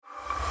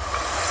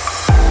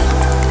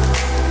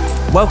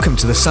Welcome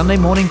to the Sunday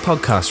morning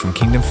podcast from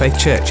Kingdom Faith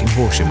Church in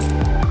Horsham.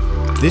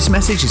 This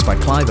message is by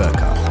Clive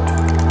Urquhart.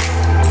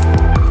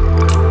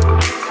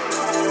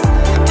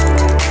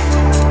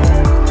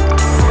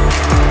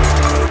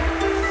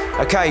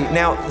 Okay,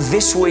 now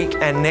this week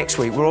and next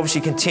week, we're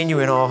obviously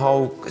continuing our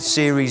whole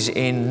series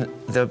in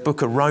the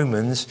book of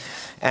Romans.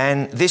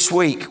 And this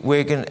week,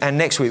 and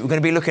next week, we're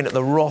going to be looking at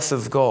the wrath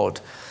of God.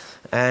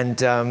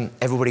 And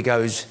everybody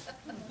goes...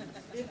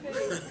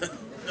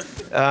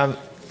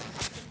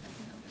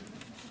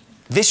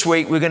 This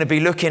week, we're going to be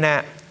looking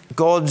at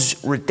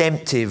God's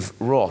redemptive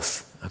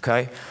wrath,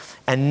 okay?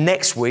 And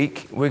next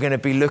week, we're going to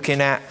be looking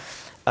at,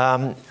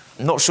 not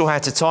sure how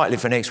to title it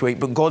for next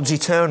week, but God's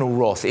eternal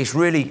wrath. It's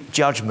really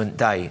Judgment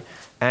Day.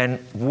 And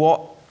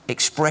what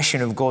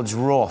expression of God's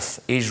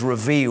wrath is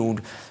revealed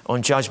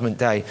on Judgment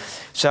Day.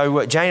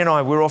 So Jane and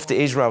I, we're off to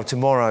Israel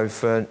tomorrow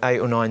for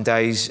 8 or 9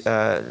 days,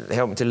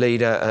 helping to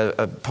lead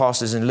a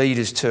pastors and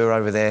leaders tour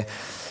over there.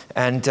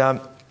 And...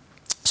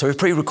 So we've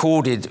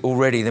pre-recorded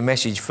already the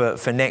message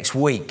for next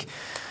week.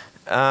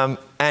 And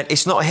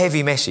it's not a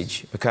heavy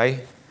message,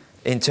 okay?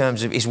 In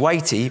terms of, it's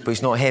weighty, but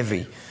it's not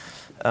heavy.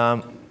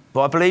 But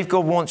I believe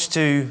God wants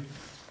to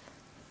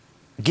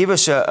give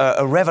us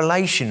a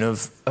revelation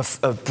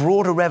a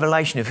broader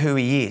revelation of who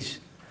He is.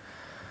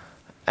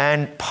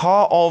 And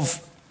part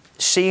of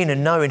seeing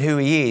and knowing who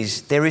He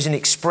is, there is an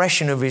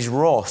expression of His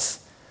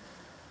wrath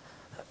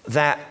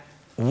that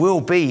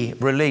will be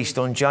released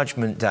on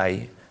Judgment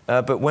Day.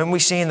 But when we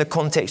see in the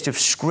context of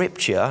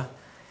Scripture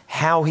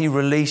how He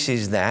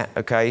releases that,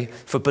 okay,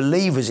 for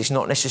believers it's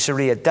not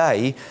necessarily a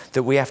day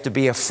that we have to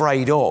be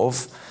afraid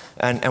of,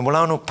 and we'll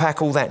unpack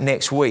all that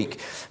next week.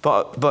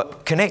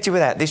 But connected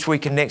with that, this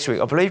week and next week,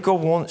 I believe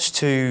God wants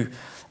to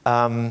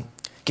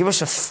give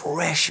us a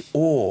fresh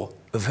awe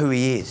of who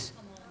He is.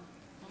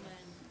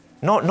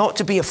 Not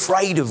to be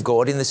afraid of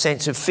God in the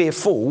sense of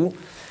fearful,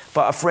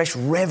 but a fresh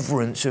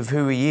reverence of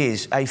who He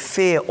is, a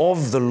fear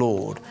of the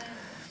Lord.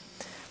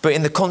 But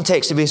in the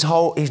context of His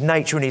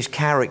nature and His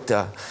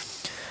character.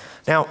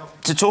 Now,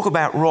 to talk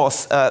about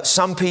wrath,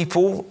 some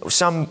people,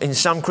 in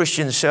some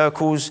Christian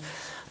circles,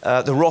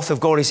 the wrath of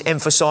God is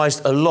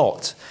emphasized a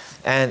lot.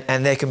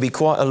 And there can be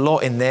quite a lot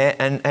in there.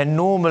 And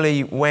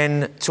normally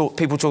when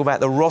people talk about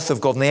the wrath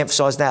of God and they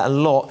emphasize that a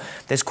lot,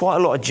 there's quite a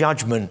lot of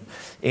judgment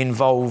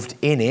involved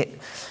in it.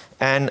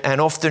 And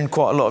often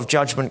quite a lot of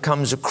judgment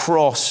comes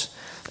across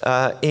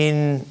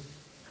in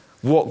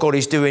what God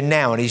is doing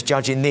now, and He's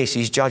judging this,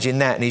 He's judging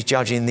that, and He's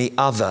judging the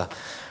other.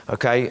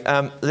 Okay,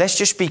 let's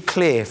just be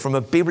clear from a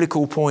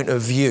biblical point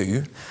of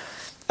view.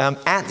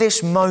 At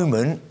this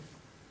moment,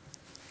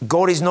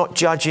 God is not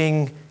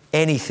judging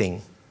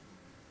anything.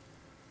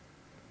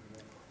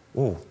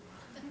 Ooh.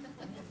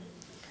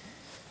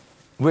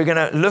 We're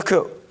going to look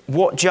at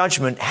what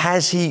judgment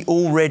has He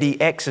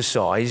already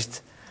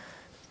exercised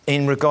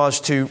in regards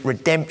to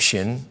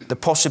redemption, the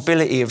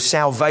possibility of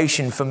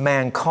salvation for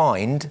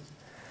mankind.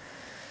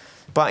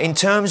 But in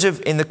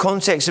the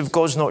context of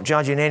God's not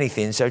judging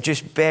anything, so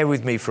just bear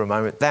with me for a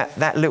moment.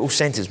 That little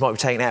sentence might be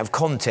taken out of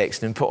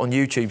context and put on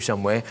YouTube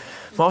somewhere.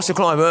 Master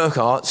Clive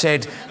Urquhart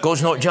said,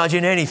 God's not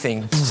judging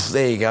anything.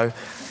 There you go.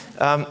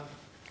 But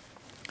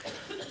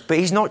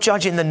He's not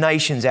judging the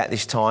nations at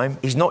this time.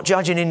 He's not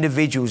judging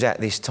individuals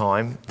at this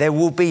time. There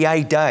will be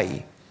a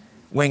day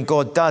when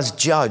God does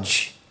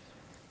judge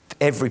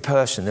every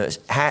person that's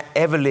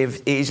ever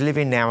lived, is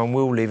living now and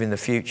will live in the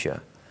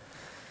future.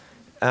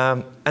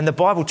 And the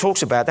Bible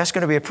talks about that's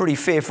going to be a pretty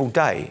fearful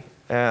day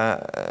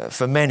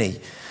for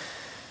many.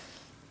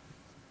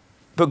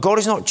 But God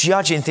is not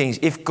judging things.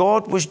 If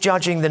God was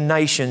judging the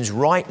nations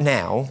right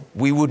now,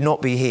 we would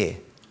not be here.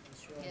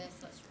 Yes,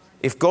 that's right.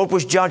 If God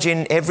was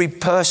judging every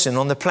person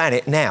on the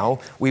planet now,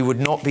 we would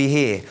not be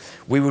here.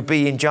 We would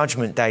be in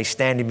Judgment Day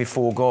standing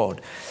before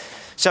God.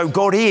 So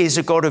God is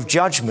a God of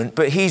judgment,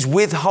 but He's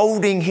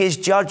withholding His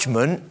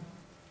judgment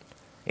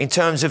in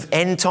terms of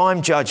end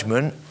time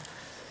judgment.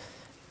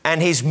 And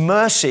His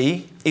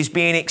mercy is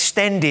being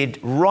extended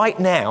right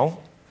now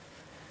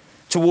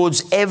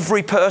towards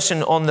every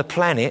person on the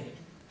planet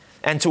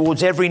and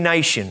towards every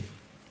nation.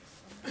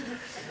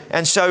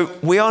 And so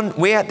we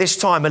at this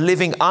time are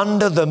living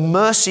under the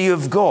mercy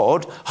of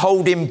God,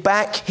 holding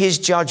back His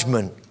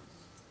judgment.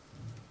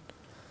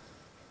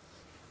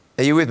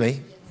 Are you with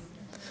me?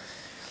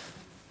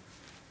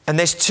 And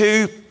there's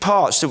two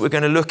parts that we're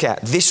going to look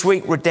at. This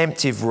week,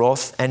 redemptive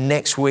wrath, and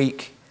next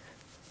week,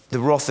 the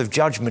wrath of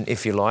judgment,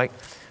 if you like.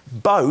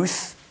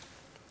 Both,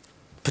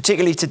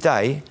 particularly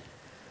today,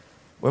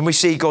 when we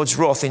see God's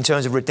wrath in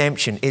terms of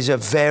redemption, is a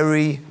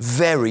very,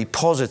 very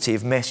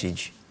positive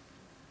message.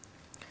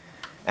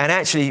 And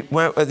actually,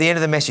 at the end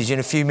of the message, in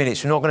a few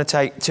minutes, we're not going to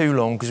take too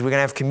long because we're going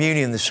to have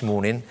communion this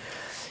morning.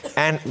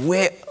 And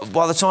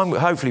by the time,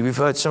 hopefully, we've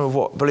heard some of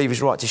what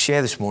believers right to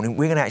share this morning,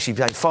 we're going to actually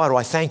say, Father,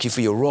 I thank You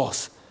for Your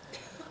wrath.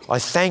 I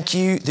thank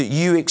You that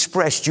You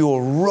expressed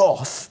Your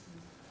wrath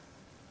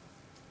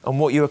on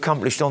what You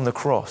accomplished on the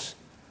cross,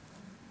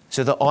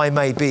 so that I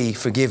may be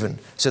forgiven,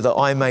 so that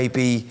I may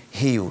be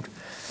healed.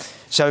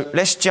 So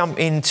let's jump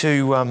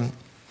into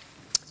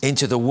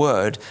the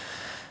Word.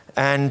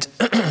 and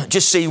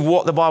just see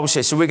what the Bible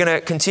says. So we're going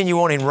to continue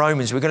on in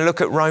Romans. We're going to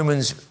look at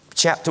Romans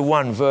chapter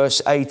 1,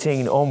 verse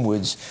 18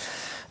 onwards.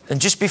 And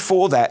just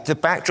before that, the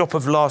backdrop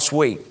of last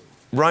week,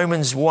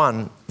 Romans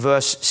 1,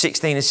 verse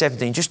 16 and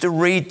 17, just to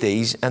read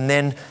these and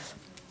then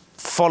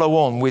follow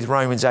on with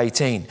Romans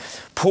 18.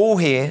 Paul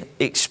here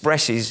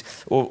expresses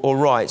or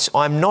writes,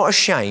 "I'm not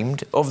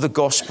ashamed of the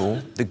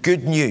gospel, the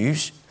good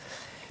news,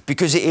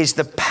 because it is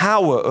the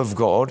power of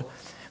God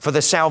for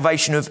the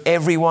salvation of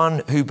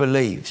everyone who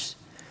believes.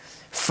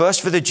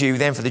 First for the Jew,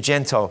 then for the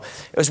Gentile."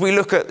 As we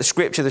look at the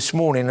scripture this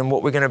morning and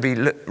what we're going to be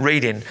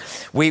reading,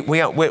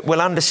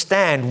 we'll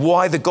understand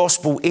why the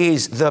gospel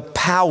is the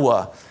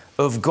power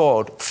of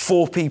God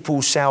for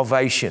people's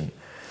salvation,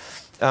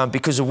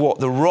 because of what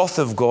the wrath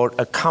of God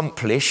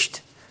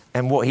accomplished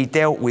and what he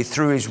dealt with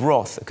through his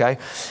wrath. Okay.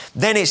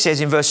 Then it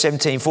says in verse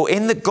 17, "For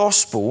in the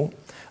gospel,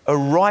 a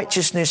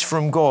righteousness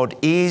from God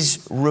is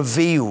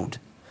revealed,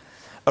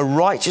 a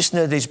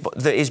righteousness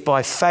that is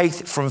by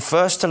faith from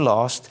first to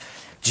last,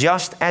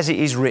 just as it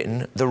is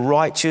written, the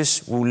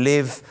righteous will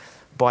live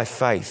by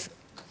faith."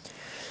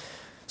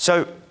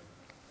 So,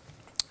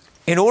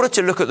 in order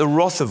to look at the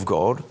wrath of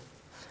God,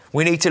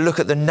 we need to look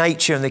at the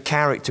nature and the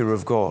character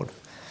of God.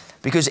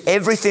 Because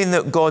everything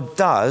that God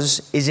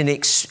does is an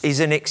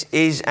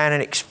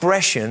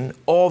expression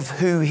of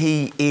who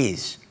he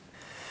is.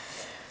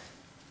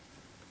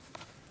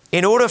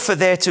 In order for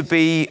there to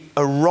be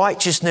a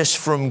righteousness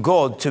from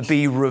God to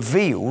be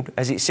revealed,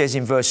 as it says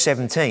in verse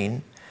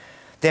 17,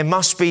 there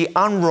must be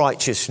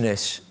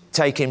unrighteousness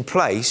taking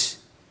place.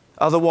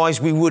 Otherwise,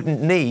 we wouldn't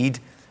need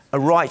a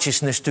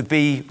righteousness to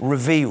be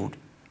revealed.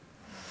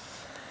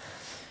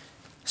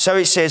 So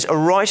it says, a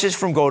righteousness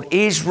from God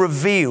is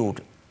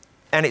revealed,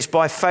 and it's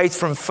by faith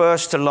from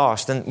first to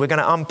last. And we're going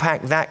to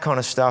unpack that kind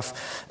of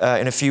stuff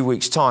in a few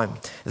weeks' time.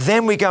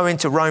 Then we go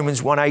into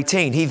Romans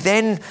 1:18. He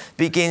then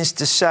begins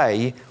to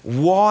say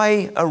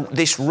why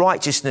this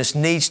righteousness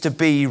needs to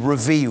be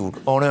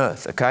revealed on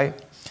earth, okay?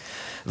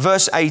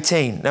 Verse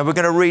 18. Now we're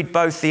going to read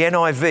both the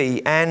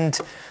NIV and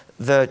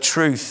the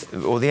Truth,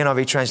 or the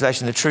NIV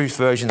translation, the Truth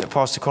version that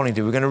Pastor Colin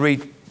did. We're going to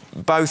read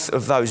both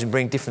of those and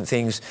bring different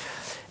things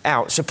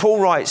out. So Paul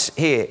writes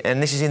here,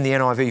 and this is in the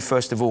NIV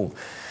first of all,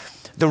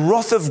 "The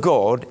wrath of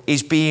God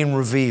is being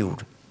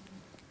revealed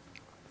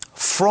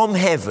from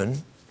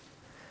heaven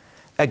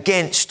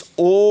against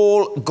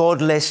all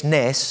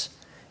godlessness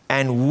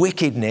and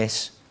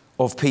wickedness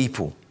of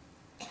people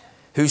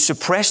who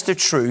suppress the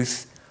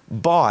truth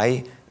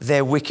by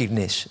their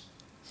wickedness."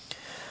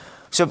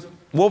 So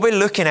what we're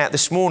looking at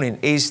this morning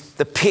is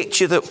the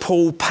picture that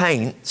Paul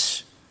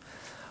paints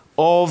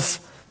of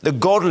the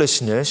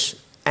godlessness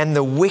and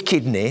the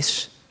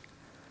wickedness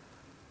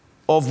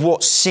of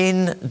what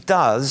sin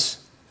does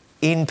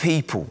in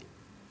people.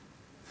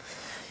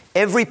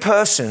 Every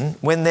person,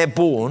 when they're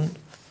born,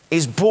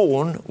 is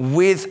born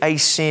with a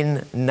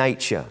sin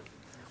nature.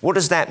 What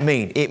does that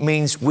mean? It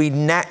means we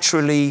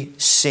naturally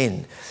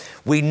sin.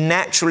 We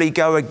naturally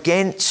go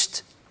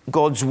against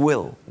God's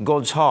will,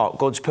 God's heart,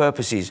 God's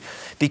purposes,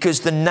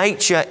 because the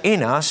nature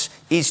in us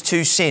is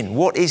to sin.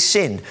 What is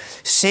sin?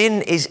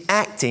 Sin is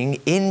acting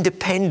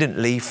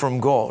independently from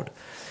God.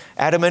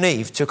 Adam and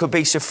Eve took a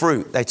piece of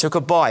fruit. They took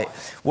a bite.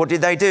 What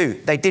did they do?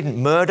 They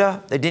didn't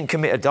murder. They didn't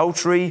commit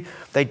adultery.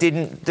 They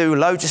didn't do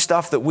loads of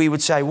stuff that we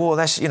would say, well,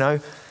 that's,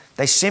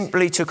 they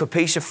simply took a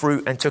piece of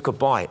fruit and took a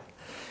bite.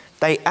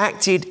 They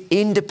acted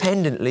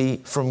independently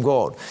from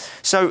God.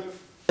 So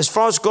as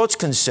far as God's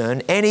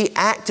concerned, any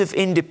act of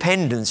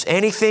independence,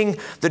 anything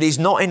that is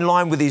not in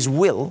line with his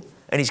will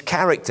and his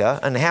character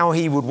and how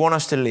he would want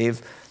us to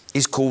live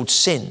is called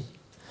sin.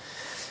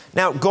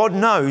 Now, God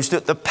knows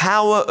that the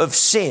power of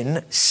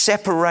sin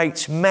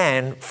separates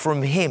man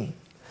from him.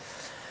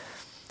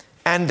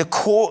 And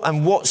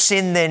what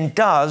sin then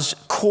does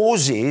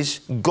causes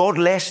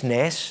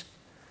godlessness.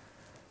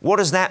 What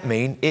does that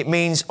mean? It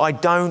means I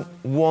don't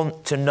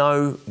want to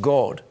know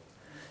God.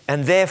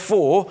 And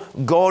therefore,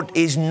 God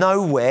is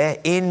nowhere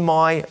in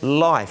my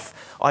life.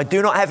 I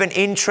do not have an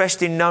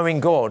interest in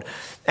knowing God.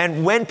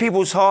 And when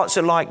people's hearts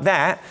are like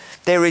that,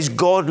 there is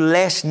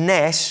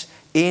godlessness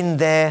in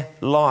their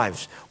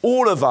lives.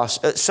 All of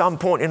us at some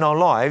point in our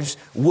lives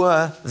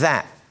were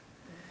that.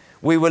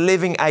 We were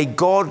living a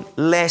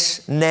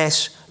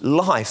godlessness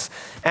life.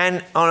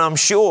 And I'm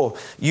sure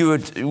you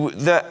would,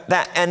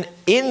 and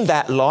in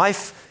that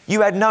life,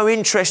 you had no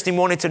interest in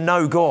wanting to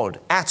know God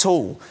at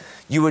all.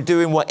 You were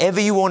doing whatever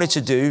you wanted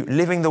to do,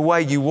 living the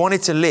way you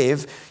wanted to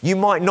live. You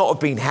might not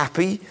have been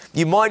happy.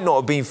 You might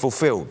not have been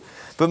fulfilled.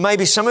 But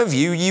maybe some of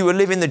you were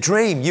living the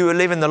dream. You were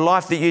living the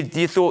life that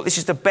you thought this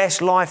is the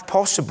best life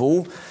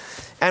possible.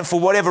 And for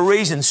whatever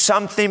reason,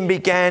 something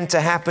began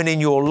to happen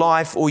in your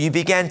life, or you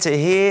began to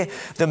hear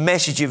the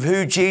message of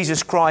who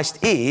Jesus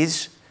Christ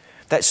is,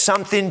 that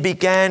something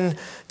began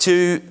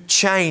to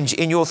change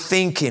in your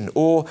thinking,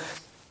 or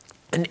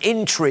an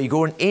intrigue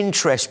or an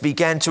interest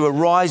began to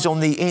arise on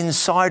the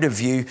inside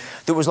of you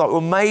that was like, well,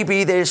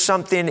 maybe there's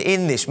something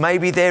in this.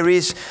 Maybe there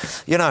is,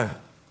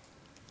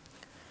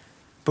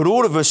 But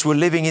all of us were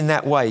living in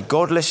that way,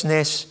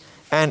 godlessness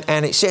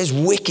And it says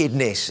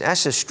wickedness.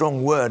 That's a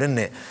strong word, isn't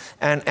it?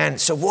 And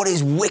so what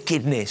is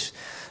wickedness?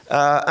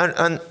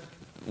 And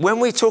when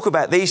we talk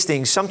about these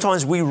things,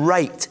 sometimes we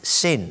rate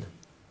sin,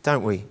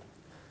 don't we?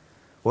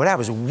 Well, that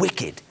was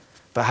wicked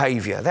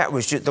behaviour. That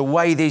was just the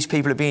way these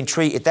people are being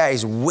treated. That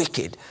is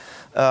wicked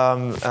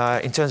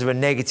in terms of a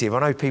negative. I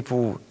know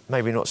people,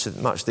 maybe not so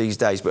much these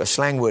days, but a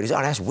slang word is,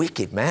 oh, that's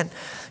wicked, man.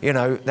 You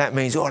know, that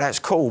means, oh, that's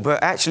cool.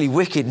 But actually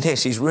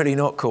wickedness is really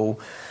not cool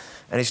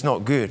and it's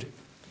not good.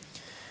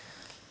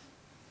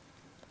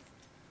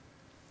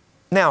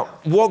 Now,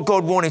 what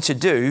God wanted to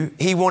do,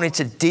 he wanted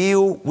to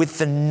deal with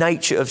the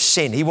nature of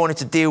sin. He wanted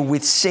to deal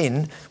with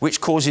sin,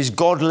 which causes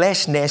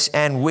godlessness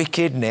and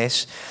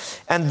wickedness.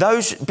 And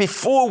those,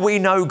 before we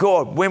know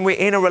God, when we're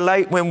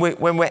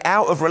when we're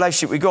out of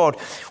relationship with God,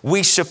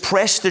 we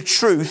suppress the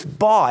truth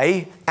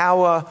by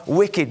our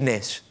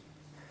wickedness.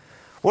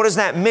 What does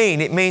that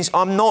mean? It means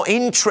I'm not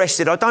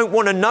interested. I don't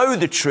want to know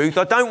the truth.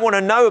 I don't want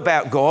to know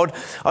about God.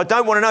 I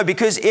don't want to know,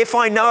 because if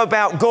I know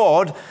about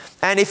God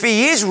and if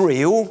he is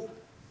real,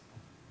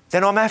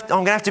 then I'm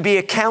going to have to be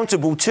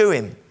accountable to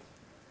him.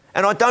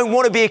 And I don't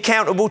want to be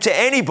accountable to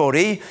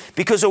anybody,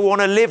 because I want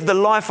to live the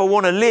life I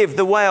want to live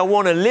the way I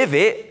want to live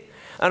it.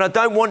 And I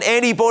don't want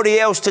anybody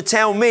else to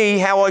tell me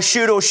how I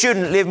should or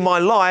shouldn't live my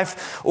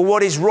life, or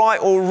what is right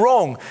or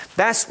wrong.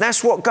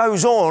 That's what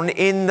goes on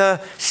in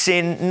the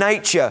sin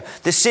nature.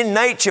 The sin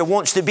nature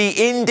wants to be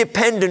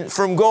independent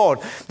from God.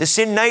 The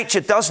sin nature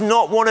does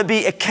not want to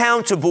be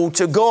accountable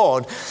to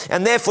God.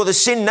 And therefore the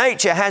sin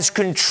nature has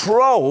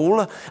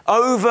control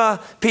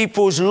over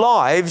people's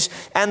lives,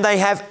 and they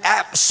have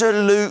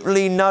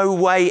absolutely no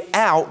way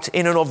out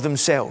in and of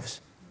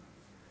themselves.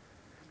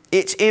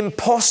 It's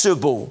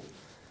impossible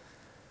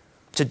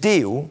to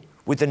deal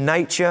with the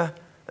nature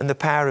and the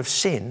power of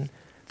sin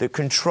that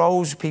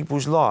controls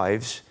people's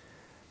lives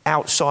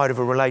outside of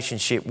a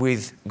relationship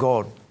with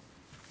God.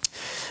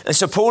 And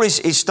so Paul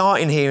is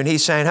starting here, and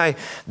he's saying, hey,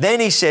 then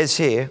he says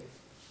here,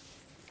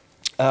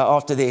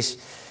 after this,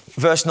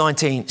 verse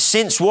 19,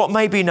 since what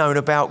may be known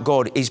about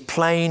God is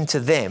plain to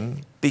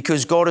them,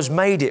 because God has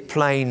made it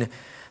plain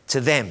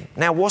to them.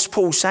 Now, what's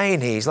Paul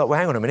saying here? He's like, well,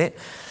 hang on a minute.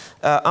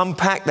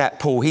 Unpack that,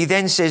 Paul. He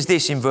then says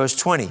this in verse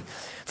 20.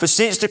 For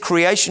since the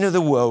creation of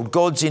the world,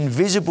 God's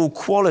invisible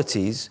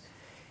qualities,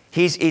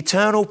 his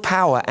eternal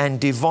power and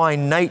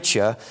divine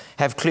nature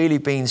have clearly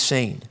been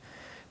seen,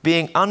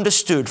 being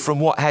understood from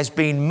what has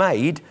been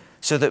made,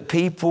 so that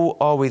people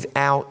are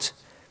without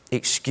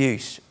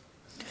excuse.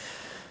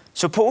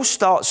 So Paul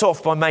starts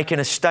off by making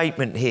a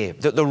statement here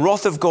that the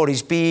wrath of God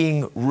is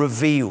being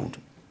revealed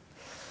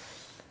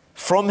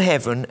from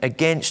heaven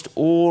against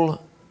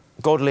all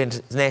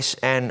godliness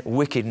and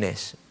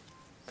wickedness.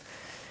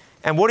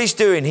 And what he's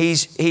doing,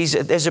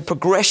 there's a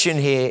progression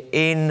here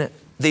in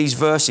these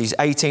verses,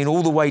 18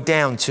 all the way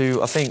down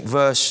to, I think,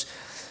 verse,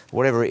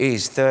 whatever it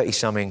is, 30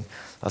 something,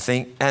 I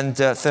think, and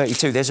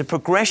 32. There's a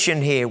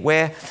progression here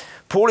where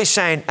Paul is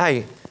saying,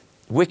 hey,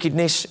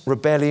 wickedness,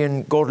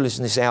 rebellion,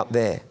 godlessness out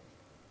there.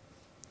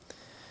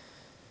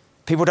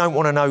 People don't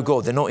want to know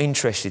God. They're not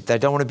interested. They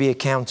don't want to be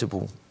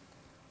accountable.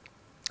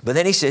 But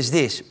then he says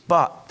this,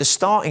 but the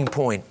starting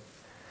point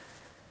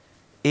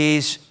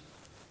is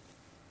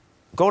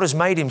God has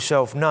made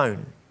himself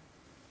known.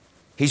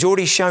 He's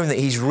already shown that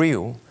he's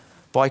real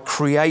by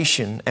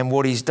creation and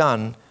what he's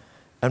done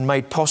and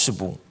made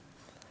possible.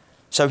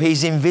 So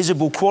his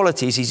invisible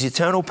qualities, his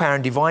eternal power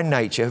and divine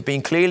nature have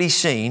been clearly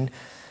seen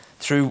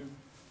through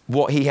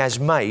what he has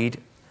made.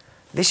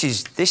 This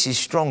is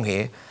strong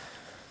here.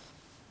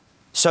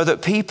 So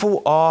that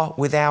people are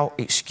without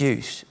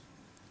excuse.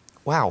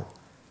 Wow.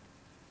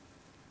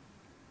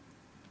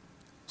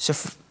 So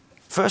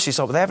first it's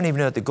like, well, they haven't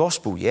even heard the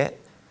gospel yet.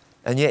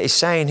 And yet it's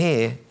saying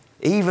here,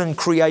 even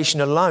creation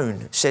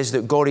alone says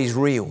that God is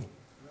real.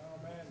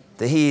 Amen.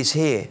 That he is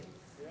here.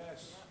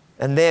 Yes.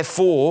 And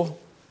therefore,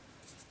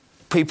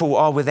 people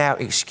are without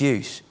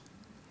excuse.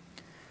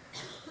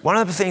 One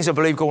of the things I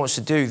believe God wants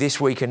to do this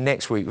week and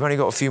next week, we've only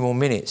got a few more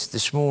minutes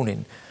this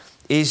morning,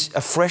 is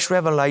a fresh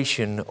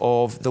revelation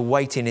of the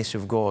weightiness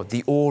of God,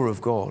 the awe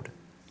of God.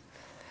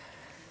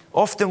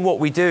 Often what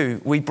we do,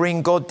 we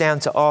bring God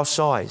down to our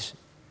size.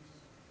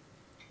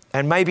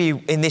 And maybe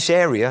in this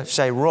area,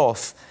 say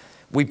wrath,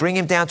 we bring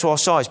him down to our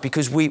size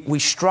because we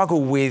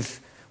struggle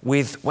with,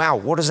 wow,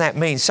 what does that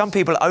mean? Some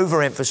people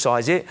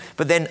overemphasize it,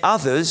 but then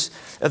others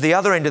at the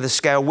other end of the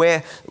scale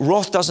where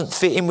wrath doesn't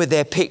fit in with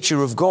their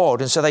picture of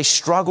God. And so they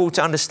struggle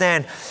to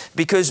understand,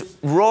 because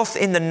wrath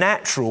in the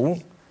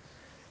natural,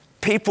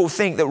 people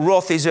think that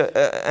wrath is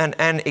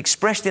and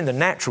expressed in the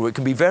natural, it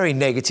can be very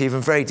negative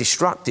and very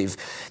destructive,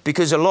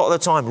 because a lot of the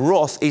time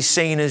wrath is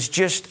seen as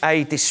just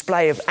a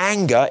display of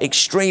anger,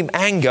 extreme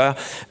anger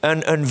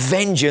and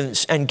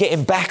vengeance and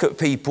getting back at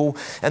people.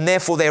 And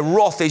therefore their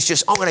wrath is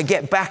just, I'm going to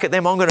get back at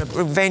them, I'm going to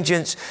bring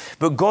vengeance.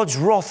 But God's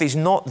wrath is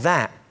not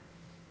that.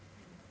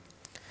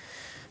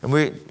 And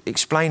we'll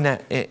explain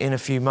that in a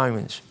few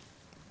moments.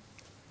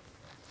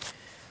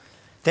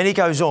 Then he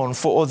goes on,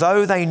 for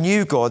although they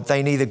knew God,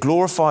 they neither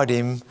glorified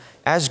him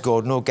as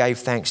God, nor gave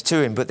thanks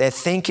to him. But their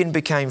thinking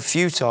became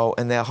futile,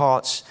 and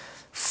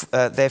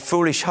their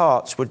foolish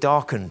hearts were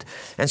darkened.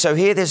 And so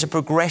here there's a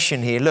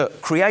progression here.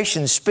 Look,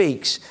 creation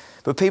speaks,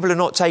 but people are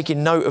not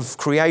taking note of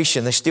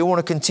creation. They still want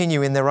to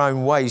continue in their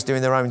own ways,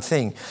 doing their own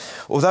thing.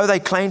 Although they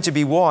claimed to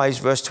be wise,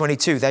 verse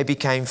 22, they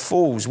became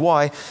fools.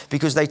 Why?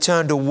 Because they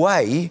turned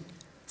away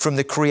from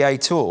the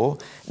Creator. And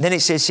then it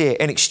says here,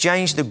 and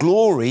exchanged the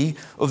glory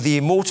of the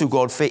immortal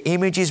God for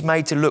images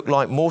made to look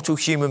like mortal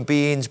human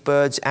beings,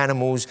 birds,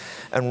 animals,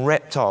 and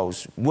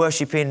reptiles,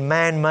 worshipping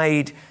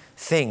man-made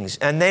things.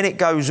 And then it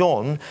goes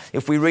on,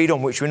 if we read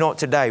on, which we're not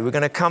today, we're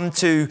going to come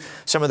to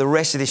some of the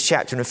rest of this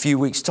chapter in a few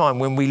weeks' time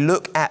when we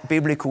look at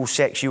biblical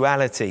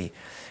sexuality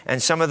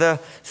and some of the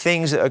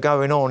things that are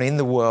going on in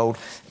the world,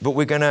 but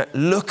we're going to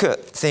look at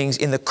things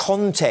in the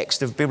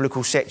context of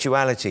biblical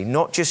sexuality,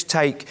 not just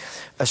take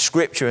a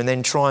scripture and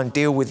then try and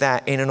deal with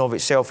that in and of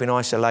itself in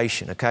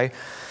isolation, okay?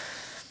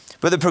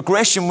 But the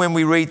progression when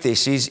we read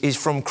this is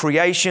from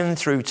creation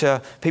through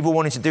to people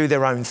wanting to do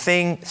their own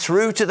thing,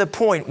 through to the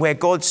point where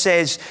God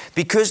says,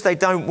 because they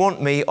don't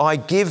want me, I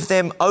give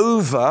them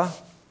over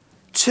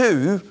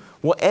to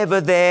whatever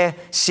their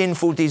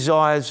sinful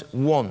desires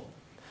want.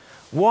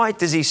 Why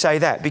does he say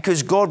that?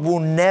 Because God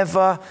will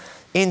never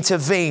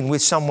intervene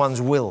with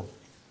someone's will.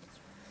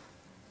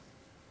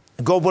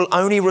 God will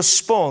only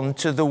respond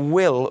to the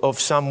will of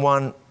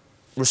someone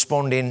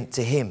responding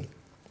to him.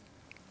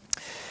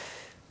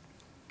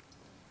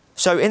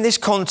 So in this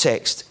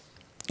context,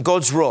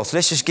 God's wrath,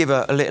 let's just give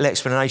a little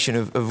explanation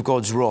of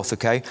God's wrath,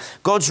 okay?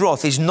 God's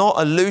wrath is not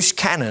a loose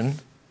cannon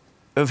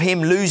of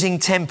him losing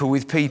temper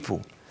with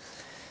people.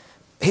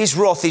 His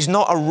wrath is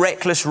not a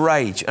reckless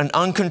rage, an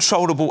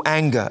uncontrollable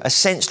anger, a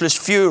senseless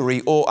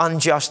fury, or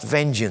unjust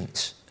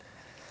vengeance.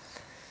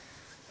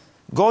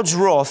 God's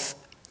wrath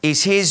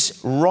is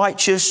his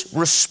righteous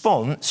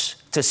response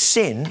to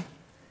sin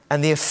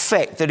and the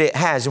effect that it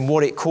has and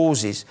what it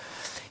causes.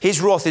 His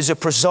wrath is a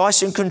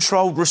precise and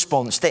controlled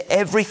response to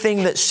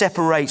everything that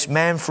separates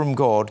man from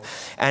God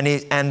and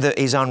that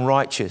is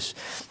unrighteous.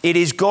 It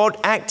is God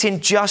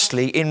acting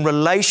justly in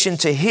relation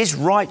to his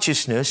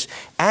righteousness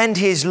and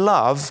his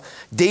love,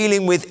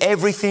 dealing with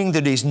everything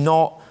that is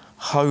not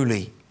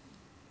holy.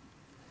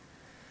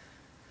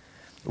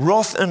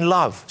 Wrath and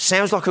love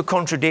sounds like a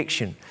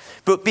contradiction,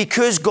 but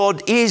because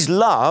God is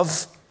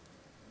love,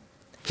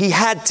 he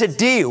had to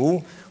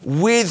deal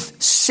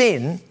with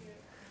sin.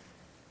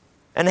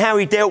 And how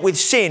he dealt with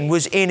sin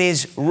was in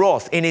his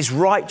wrath, in his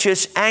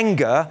righteous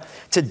anger,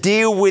 to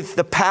deal with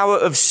the power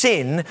of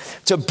sin,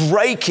 to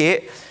break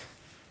it,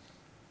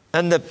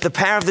 and the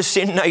power of the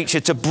sin nature,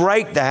 to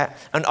break that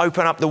and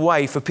open up the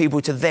way for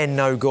people to then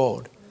know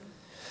God.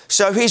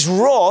 So his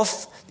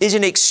wrath is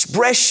an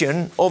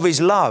expression of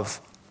his love.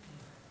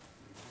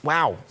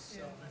 Wow.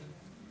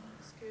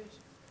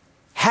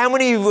 How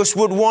many of us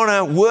would want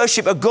to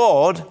worship a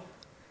God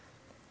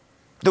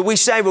that we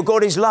say, well,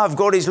 God is love,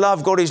 God is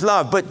love, God is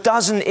love, but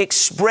doesn't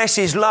express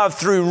his love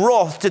through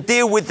wrath to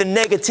deal with the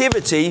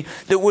negativity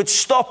that would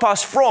stop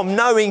us from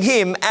knowing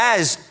him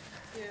as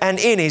and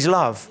in his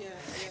love.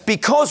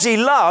 Because he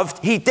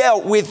loved, he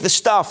dealt with the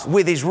stuff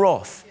with his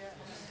wrath.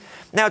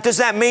 Now, does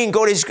that mean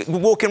God is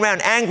walking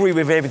around angry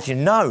with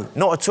everything? No,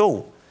 not at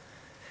all.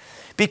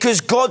 Because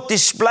God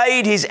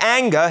displayed his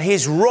anger,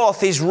 his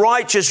wrath, his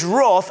righteous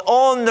wrath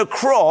on the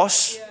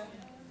cross,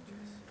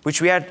 which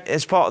we had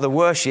as part of the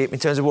worship in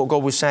terms of what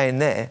God was saying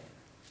there.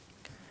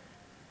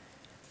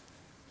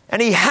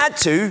 And he had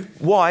to.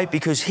 Why?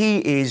 Because he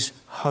is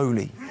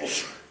holy.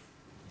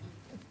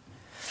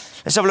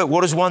 Let's have a look.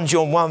 What does 1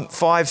 John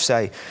 1:5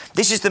 say?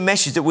 This is the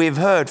message that we have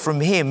heard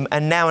from him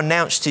and now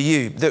announced to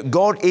you, that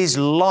God is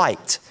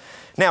light.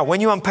 Now,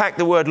 when you unpack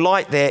the word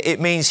light there,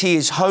 it means he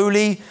is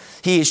holy,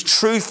 he is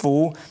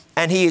truthful,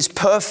 and he is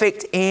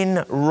perfect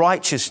in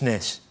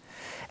righteousness.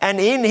 And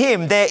in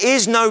him, there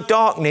is no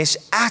darkness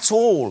at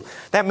all.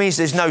 That means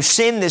there's no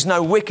sin, there's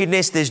no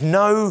wickedness, there's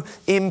no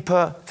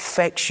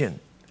imperfection.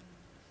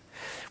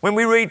 When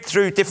we read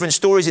through different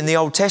stories in the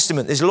Old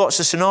Testament, there's lots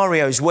of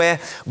scenarios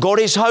where God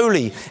is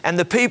holy and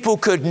the people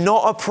could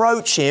not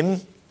approach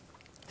him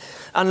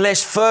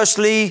unless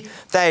firstly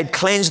they had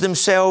cleansed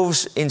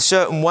themselves in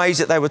certain ways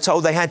that they were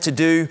told they had to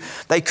do.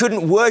 They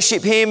couldn't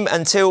worship him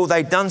until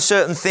they'd done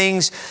certain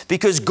things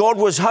because God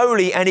was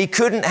holy and he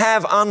couldn't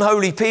have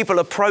unholy people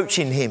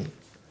approaching him.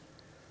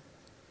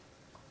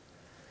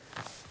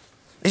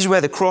 This is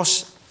where the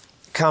cross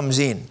comes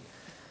in.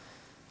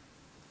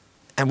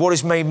 And what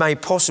is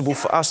made possible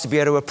for us to be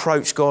able to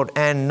approach God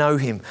and know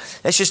him.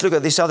 Let's just look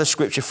at this other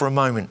scripture for a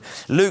moment.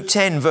 Luke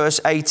 10 verse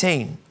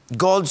 18.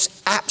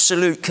 God's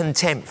absolute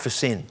contempt for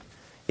sin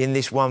in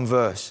this one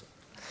verse.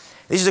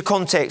 This is a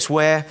context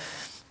where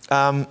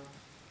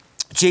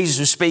Jesus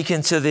was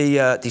speaking to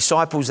the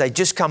disciples. They'd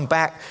just come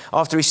back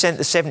after he sent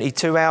the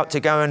 72 out to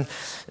go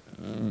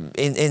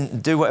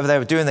and do whatever they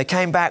were doing. They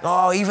came back.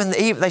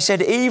 They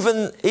said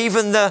even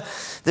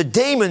the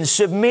demons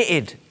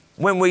submitted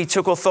when we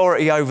took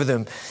authority over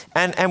them.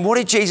 And what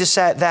did Jesus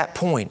say at that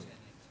point?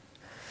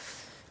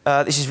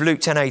 This is Luke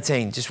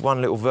 10:18, just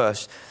one little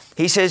verse.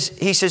 He says,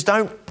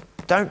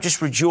 don't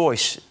just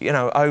rejoice,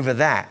 over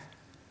that.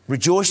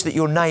 Rejoice that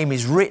your name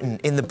is written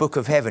in the book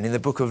of heaven, in the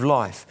book of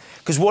life.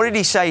 Because what did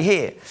he say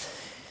here?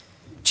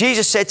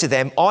 Jesus said to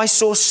them, I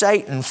saw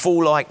Satan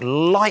fall like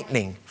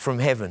lightning from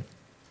heaven.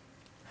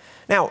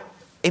 Now,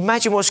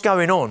 imagine what's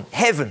going on.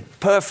 Heaven,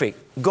 perfect,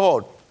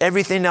 God,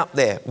 everything up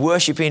there,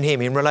 worshipping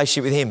him, in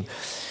relationship with him.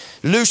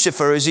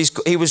 Lucifer, as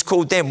he was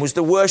called then, was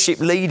the worship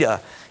leader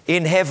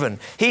in heaven.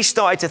 He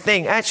started to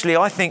think, actually,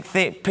 I think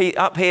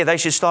up here they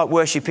should start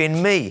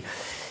worshipping me.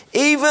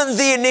 Even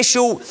the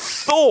initial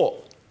thought,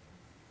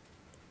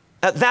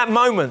 at that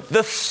moment,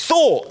 the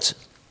thought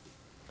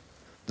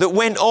that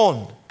went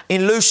on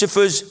in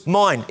Lucifer's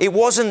mind, it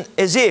wasn't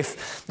as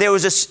if there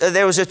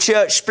was a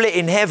church split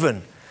in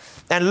heaven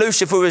and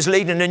Lucifer was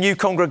leading a new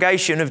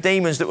congregation of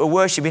demons that were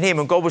worshipping him,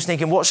 and God was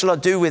thinking, what shall I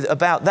do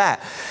about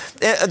that?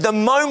 The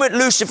moment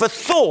Lucifer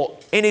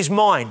thought in his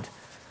mind,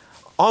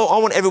 I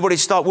want everybody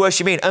to start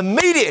worshipping,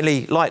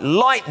 immediately, like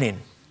lightning,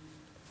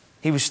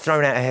 he was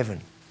thrown out of heaven.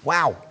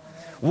 Wow.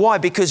 Why?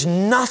 Because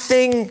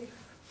nothing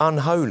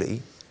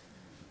unholy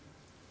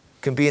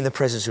can be in the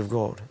presence of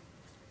God.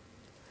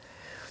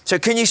 So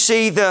can you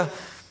see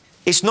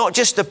it's not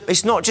just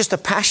a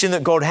passion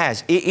that God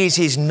has, it is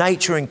his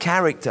nature and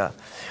character.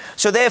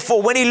 So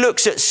therefore, when he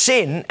looks at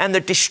sin and the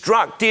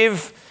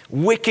destructive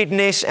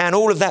wickedness and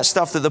all of that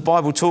stuff that the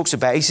Bible talks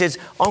about, he says,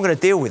 I'm going to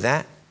deal with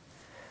that.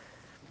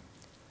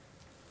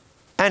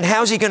 And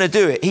how's he going to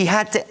do it? He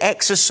had to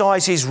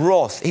exercise his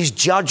wrath, his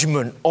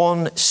judgment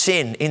on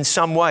sin in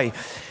some way.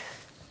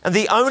 And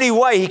the only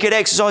way he could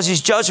exercise his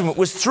judgment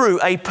was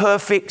through a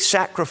perfect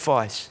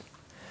sacrifice.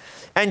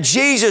 And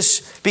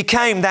Jesus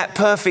became that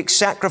perfect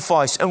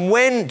sacrifice. And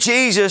when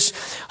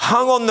Jesus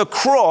hung on the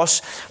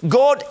cross,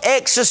 God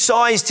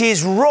exercised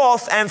his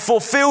wrath and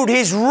fulfilled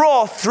his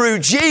wrath through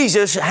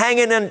Jesus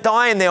hanging and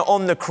dying there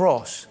on the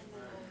cross.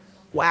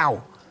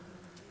 Wow.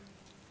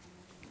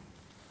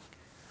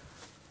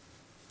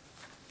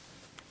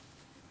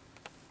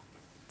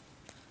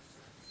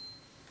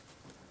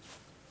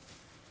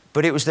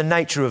 But it was the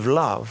nature of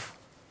love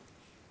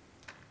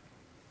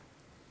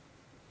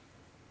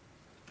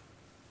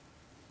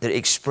that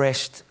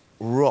expressed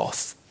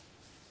wrath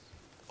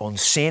on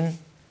sin,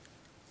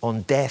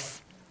 on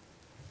death,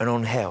 and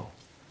on hell,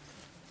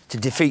 to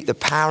defeat the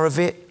power of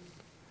it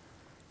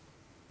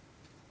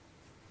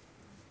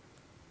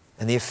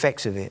and the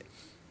effects of it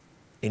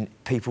in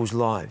people's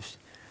lives.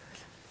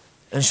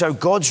 And so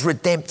God's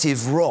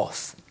redemptive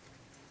wrath,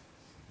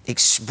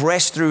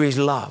 expressed through his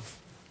love,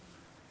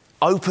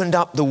 opened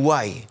up the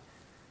way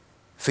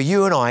for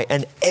you and I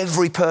and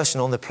every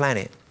person on the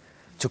planet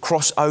to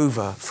cross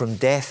over from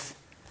death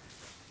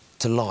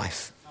to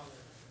life.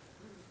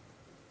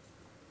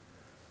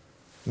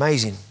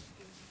 Amazing.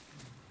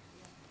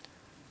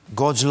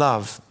 God's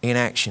love in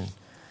action.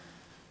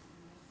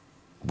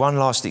 One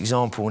last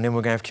example, and then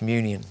we're going to have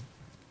communion.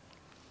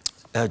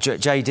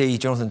 JD,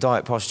 Jonathan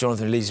Dyatt, Pastor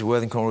Jonathan, who leads the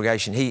Worthing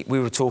congregation, we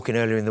were talking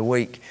earlier in the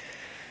week,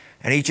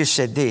 and he just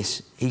said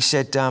this. He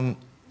said, the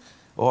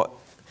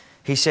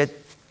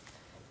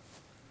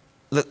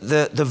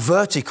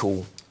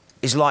vertical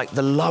is like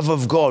the love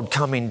of God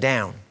coming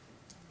down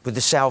with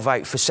the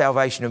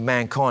salvation of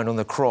mankind on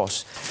the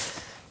cross,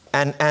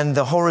 and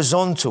the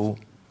horizontal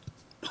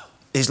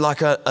is like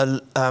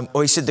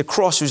he said the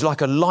cross was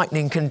like a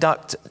lightning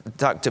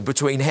conductor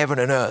between heaven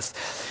and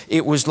earth.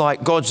 It was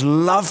like God's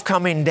love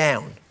coming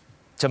down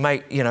to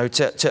make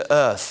to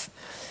earth,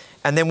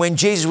 and then when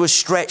Jesus was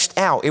stretched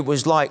out, it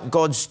was like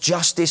God's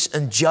justice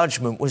and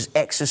judgment was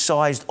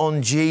exercised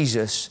on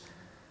Jesus,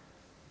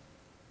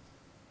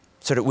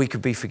 so that we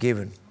could be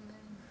forgiven.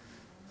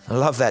 I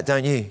love that,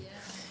 don't you?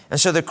 And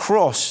so the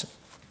cross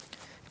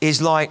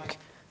is like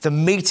the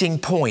meeting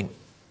point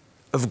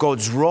of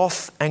God's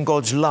wrath and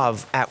God's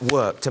love at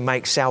work to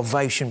make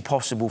salvation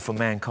possible for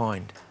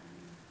mankind.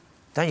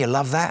 Don't you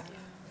love that?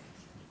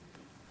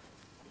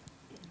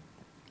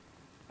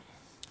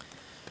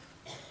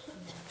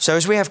 So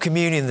as we have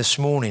communion this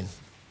morning,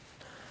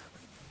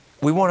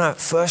 we want to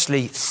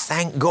firstly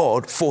thank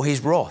God for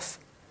his wrath.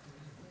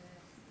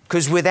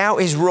 Because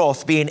without his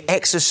wrath being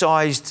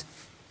exercised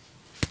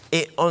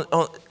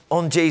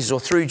on Jesus or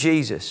through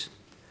Jesus,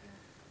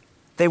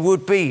 there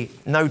would be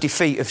no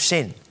defeat of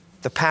sin,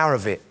 the power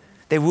of it.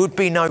 There would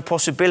be no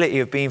possibility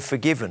of being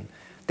forgiven.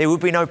 There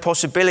would be no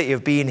possibility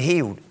of being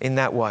healed in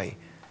that way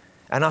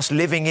and us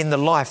living in the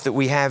life that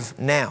we have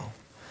now.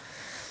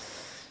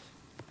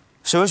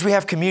 So as we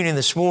have communion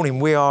this morning,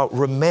 we are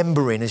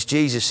remembering, as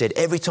Jesus said,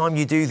 every time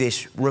you do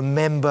this,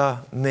 remember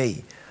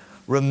me.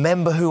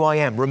 Remember who I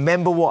am.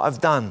 Remember what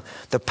I've done.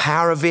 The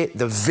power of it,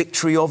 the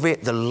victory of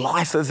it, the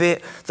life of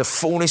it, the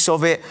fullness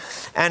of it.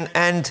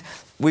 And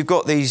we've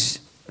got these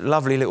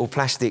lovely little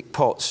plastic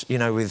pots,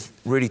 with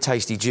really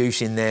tasty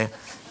juice in there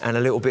and a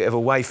little bit of a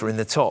wafer in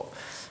the top.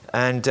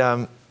 And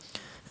I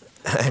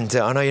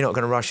know you're not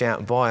going to rush out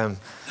and buy them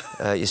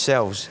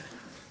yourselves.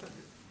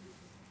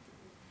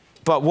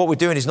 But what we're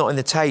doing is not in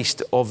the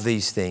taste of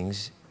these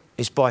things.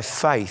 It's by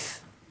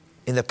faith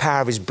in the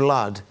power of his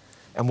blood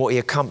and what he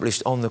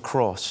accomplished on the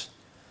cross.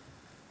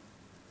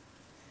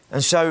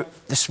 And so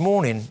this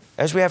morning,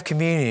 as we have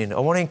communion, I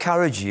want to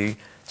encourage you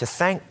to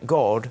thank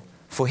God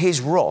for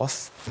his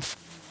wrath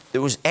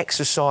that was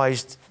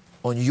exercised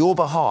on your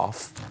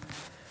behalf.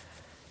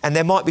 And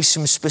there might be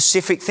some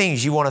specific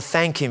things you want to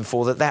thank him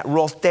for that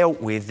wrath dealt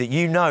with, that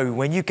you know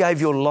when you gave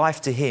your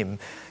life to him,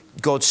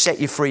 God set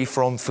you free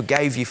from,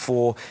 forgave you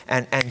for,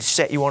 and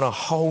set you on a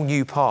whole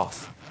new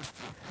path.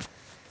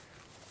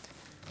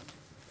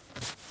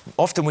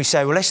 Often we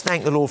say, well, let's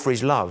thank the Lord for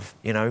his love,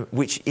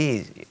 which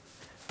is.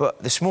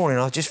 But this morning,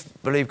 I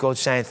just believe God's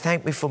saying,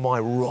 thank me for my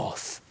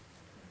wrath.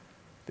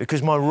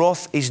 Because my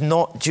wrath is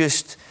not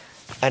just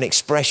an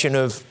expression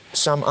of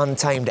some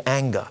untamed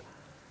anger.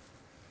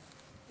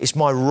 It's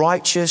my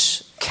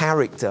righteous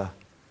character,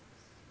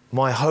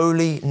 my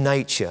holy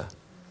nature,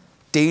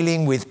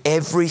 dealing with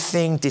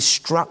everything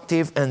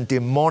destructive and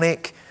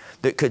demonic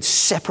that could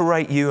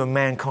separate you and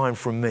mankind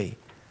from me.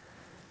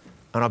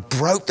 And I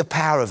broke the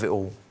power of it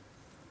all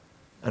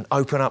and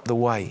open up the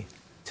way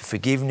to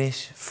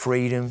forgiveness,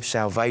 freedom,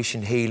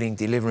 salvation, healing,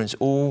 deliverance,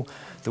 all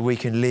that we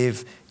can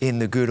live in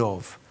the good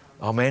of.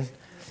 Amen.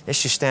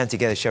 Let's just stand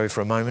together, shall we,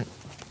 for a moment.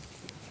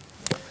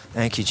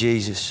 Thank you,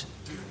 Jesus.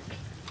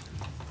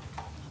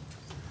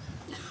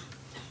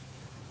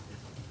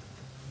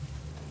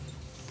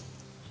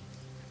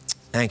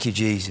 Thank you,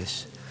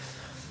 Jesus.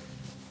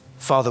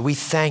 Father, we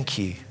thank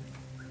you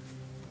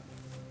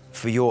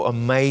for your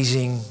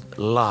amazing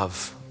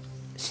love,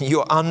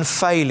 your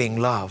unfailing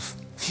love,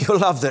 your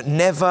love that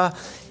never,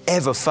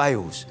 ever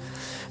fails.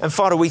 And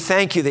Father, we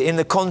thank you that in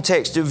the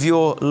context of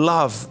your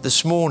love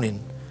this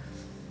morning,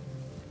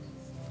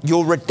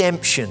 your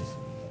redemption,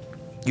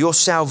 your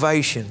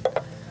salvation,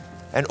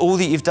 and all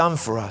that you've done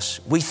for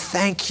us, we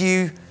thank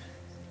you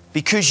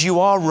because you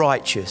are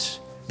righteous,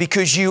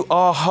 because you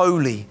are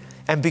holy,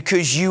 and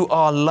because you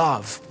are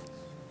love.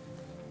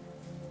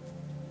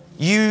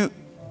 You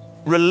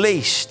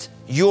released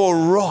your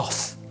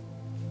wrath,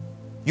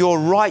 your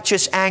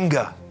righteous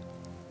anger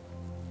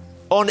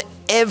on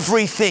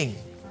everything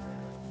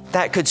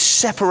that could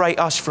separate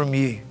us from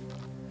you.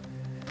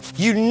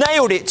 You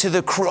nailed it to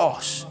the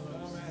cross.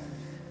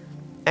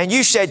 And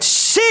you said,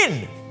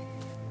 sin,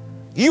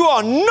 you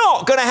are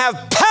not going to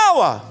have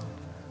power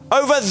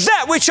over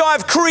that which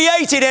I've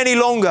created any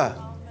longer.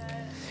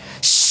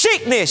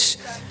 Sickness,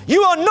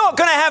 you are not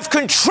going to have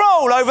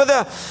control over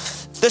the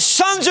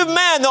sons of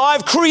man that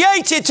I've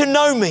created to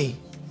know me.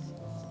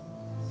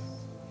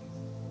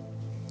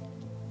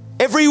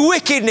 Every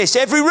wickedness,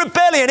 every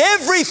rebellion,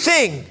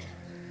 everything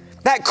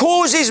that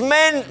causes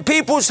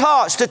people's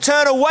hearts to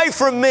turn away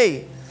from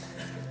me,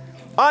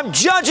 I'm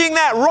judging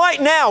that right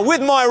now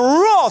with my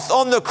wrath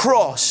on the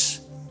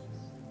cross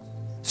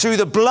through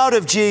the blood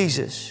of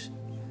Jesus.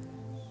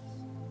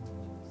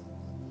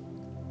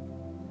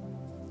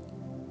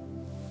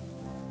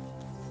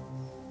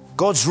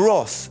 God's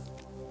wrath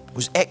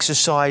was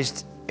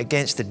exercised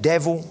against the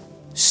devil,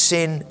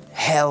 sin,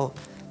 hell,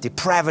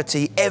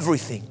 depravity,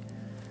 everything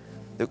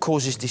that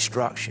causes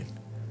destruction.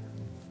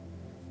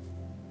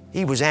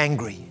 He was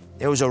angry.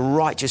 There was a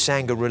righteous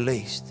anger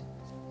released.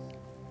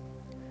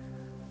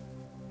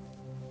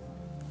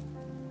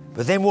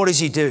 But then what does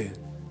he do?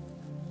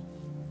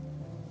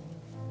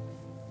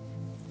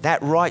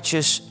 That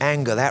righteous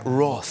anger, that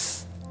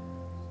wrath,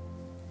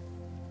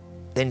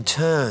 then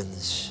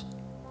turns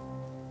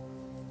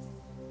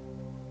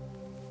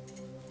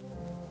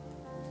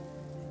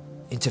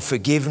into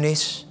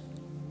forgiveness,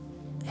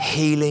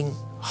 healing,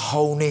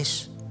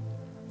 wholeness.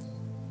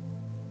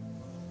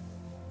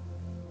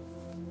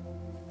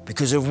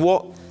 Because of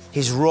what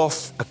his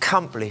wrath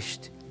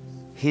accomplished,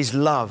 his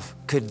love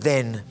could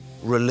then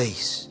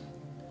release.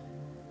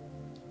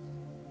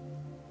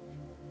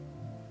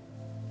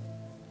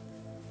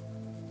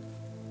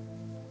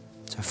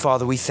 So,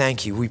 Father, we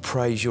thank you. We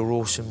praise your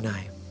awesome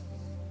name.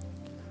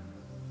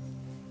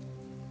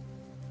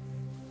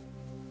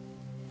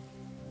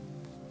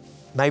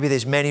 Maybe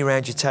there's many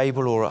around your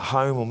table or at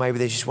home, or maybe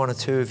there's just one or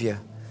two of you.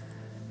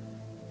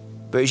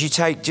 But as you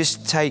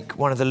just take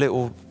one of the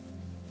little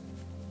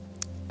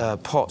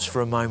pots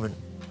for a moment.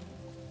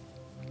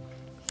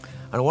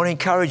 And I want to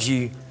encourage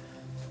you,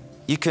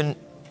 you can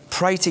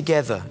pray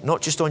together,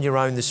 not just on your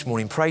own this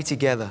morning, pray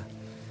together.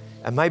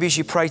 And maybe as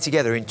you pray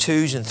together in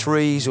twos and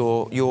threes,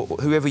 or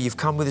whoever you've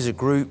come with as a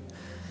group,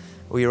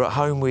 or you're at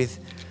home with,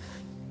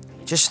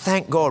 just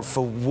thank God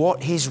for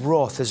what his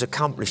wrath has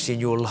accomplished in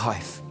your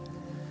life.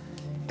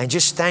 And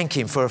just thank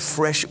him for a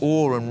fresh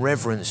awe and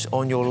reverence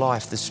on your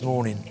life this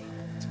morning,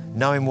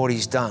 knowing what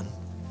he's done.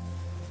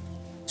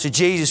 So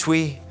Jesus,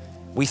 we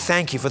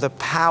thank you for the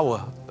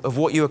power of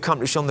what you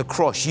accomplished on the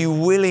cross. You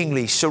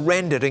willingly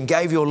surrendered and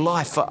gave your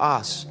life for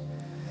us.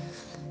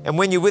 And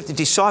when you're with the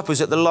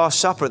disciples at the Last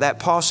Supper, at that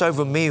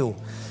Passover meal,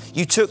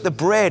 you took the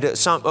bread at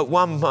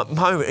one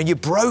moment and you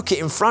broke it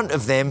in front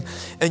of them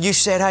and you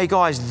said, hey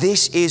guys,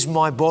 this is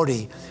my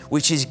body,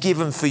 which is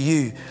given for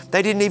you.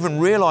 They didn't even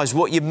realize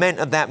what you meant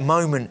at that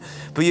moment,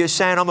 but you're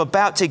saying, I'm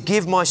about to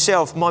give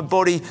myself, my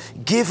body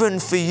given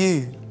for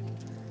you.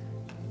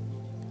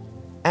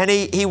 And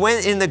he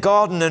went in the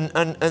garden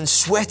and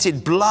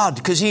sweated blood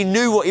because he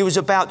knew what he was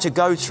about to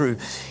go through.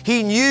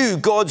 He knew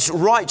God's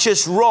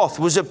righteous wrath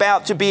was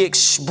about to be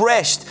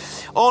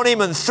expressed on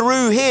him and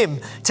through him,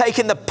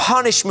 taking the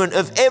punishment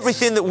of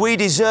everything that we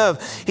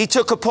deserve. He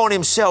took upon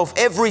himself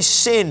every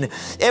sin,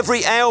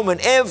 every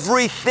ailment,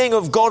 everything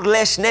of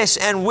godlessness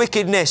and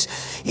wickedness.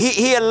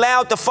 He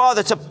allowed the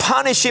Father to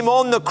punish him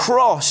on the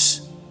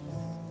cross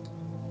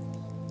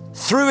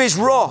through his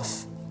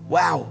wrath.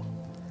 Wow.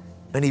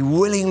 And he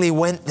willingly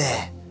went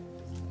there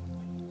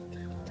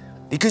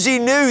because he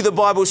knew, the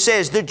Bible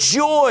says, the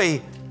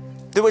joy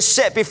that was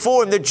set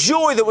before him, the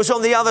joy that was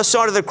on the other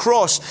side of the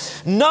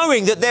cross,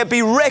 knowing that there'd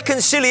be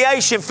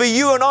reconciliation for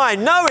you and I,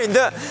 knowing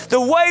that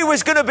the way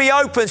was going to be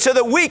open so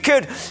that we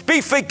could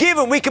be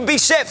forgiven, we can be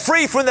set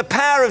free from the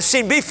power of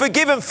sin, be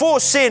forgiven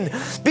for sin,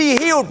 be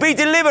healed, be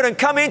delivered, and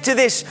come into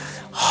this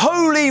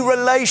holy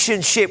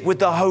relationship with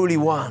the Holy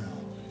One.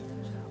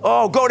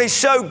 Oh, God is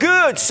so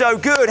good, so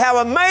good. How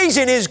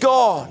amazing is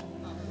God.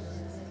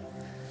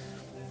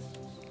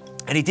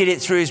 And he did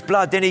it through his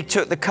blood. Then he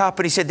took the cup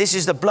and he said, this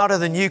is the blood of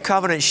the new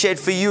covenant shed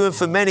for you and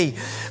for many,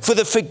 for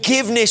the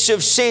forgiveness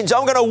of sins.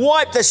 I'm going to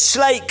wipe the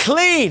slate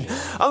clean.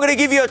 I'm going to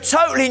give you a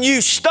totally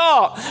new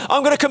start.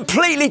 I'm going to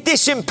completely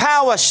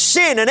disempower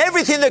sin and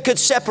everything that could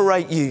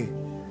separate you.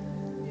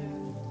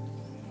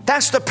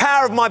 That's the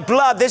power of my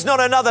blood. There's not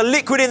another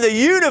liquid in the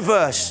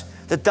universe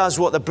that does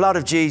what the blood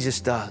of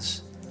Jesus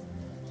does.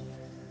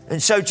 And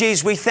so,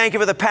 Jesus, we thank you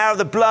for the power of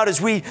the blood as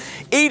we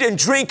eat and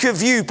drink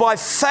of you by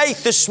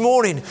faith this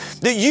morning,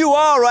 that you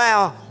are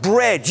our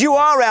bread, you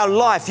are our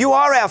life, you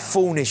are our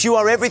fullness, you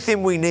are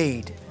everything we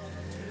need.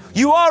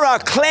 You are our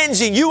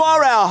cleansing, you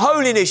are our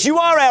holiness, you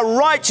are our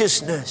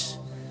righteousness.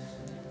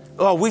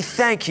 Oh, we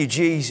thank you,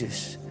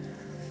 Jesus.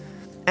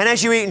 And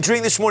as you eat and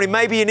drink this morning,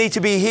 maybe you need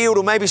to be healed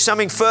or maybe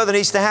something further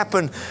needs to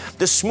happen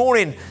this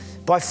morning.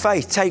 By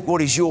faith, take what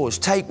is yours,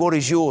 take what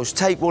is yours,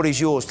 take what is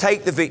yours,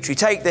 take the victory,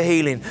 take the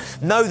healing.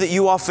 Know that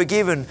you are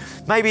forgiven.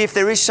 Maybe if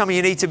there is something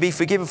you need to be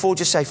forgiven for,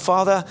 just say,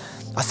 Father,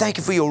 I thank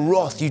you for your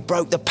wrath. You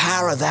broke the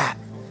power of that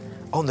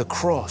on the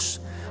cross.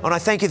 And I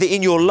thank you that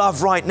in your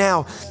love right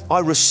now, I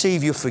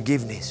receive your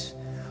forgiveness.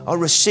 I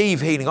receive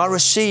healing. I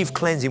receive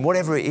cleansing,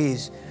 whatever it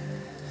is.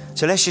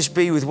 So let's just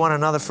be with one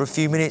another for a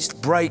few minutes.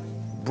 Break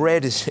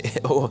bread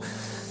or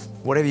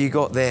whatever you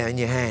got there in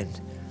your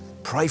hand.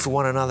 Pray for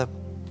one another.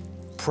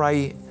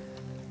 Pray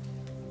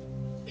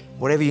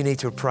whatever you need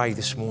to pray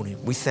this morning.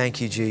 We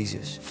thank you,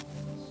 Jesus.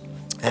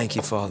 Thank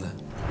you, Father.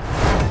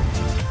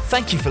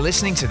 Thank you for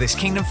listening to this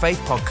Kingdom Faith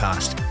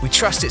podcast. We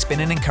trust it's been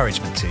an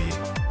encouragement to you.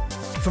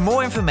 For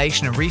more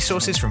information and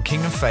resources from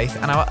Kingdom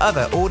Faith and our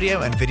other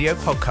audio and video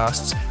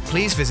podcasts,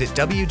 please visit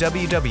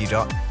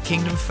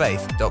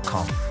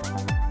www.kingdomfaith.com.